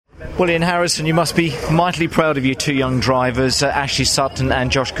Well, Ian Harrison, you must be mightily proud of your two young drivers, Ashley Sutton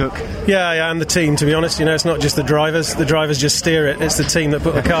and Josh Cook. Yeah, and the team, to be honest. It's not just the drivers just steer it. It's the team that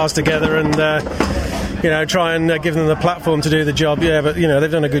put the cars together and try and give them the platform to do the job. Yeah, but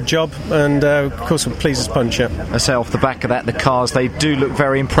they've done a good job, and of course we're pleased as punch. I say off the back of that, the cars, they do look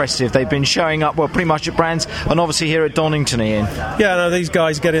very impressive. They've been showing up pretty much at Brands and obviously here at Donington, Ian. Yeah, no, these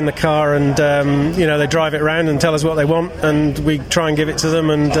guys get in the car and they drive it around and tell us what they want, and we try and give it to them.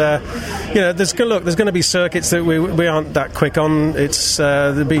 And there's going to be circuits that we aren't that quick on. It's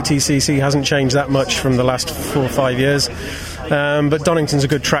the BTCC hasn't changed that much from the last 4 or 5 years. But Donington's a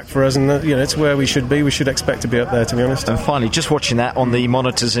good track for us, and it's where we should be. We should expect to be up there, to be honest. And finally, just watching that on the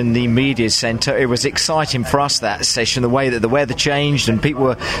monitors in the media centre, it was exciting for us, that session, the way that the weather changed and people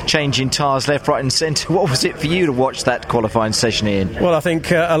were changing tyres left, right and centre. What was it for you to watch that qualifying session, Ian? Well, I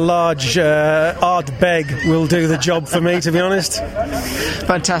think a large Ardbeg will do the job for me, to be honest.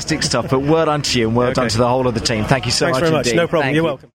 Fantastic stuff, but well done to you and well done to the whole of the team. Thank you so much. Thanks very much. Indeed. No problem. Thank You're you. welcome.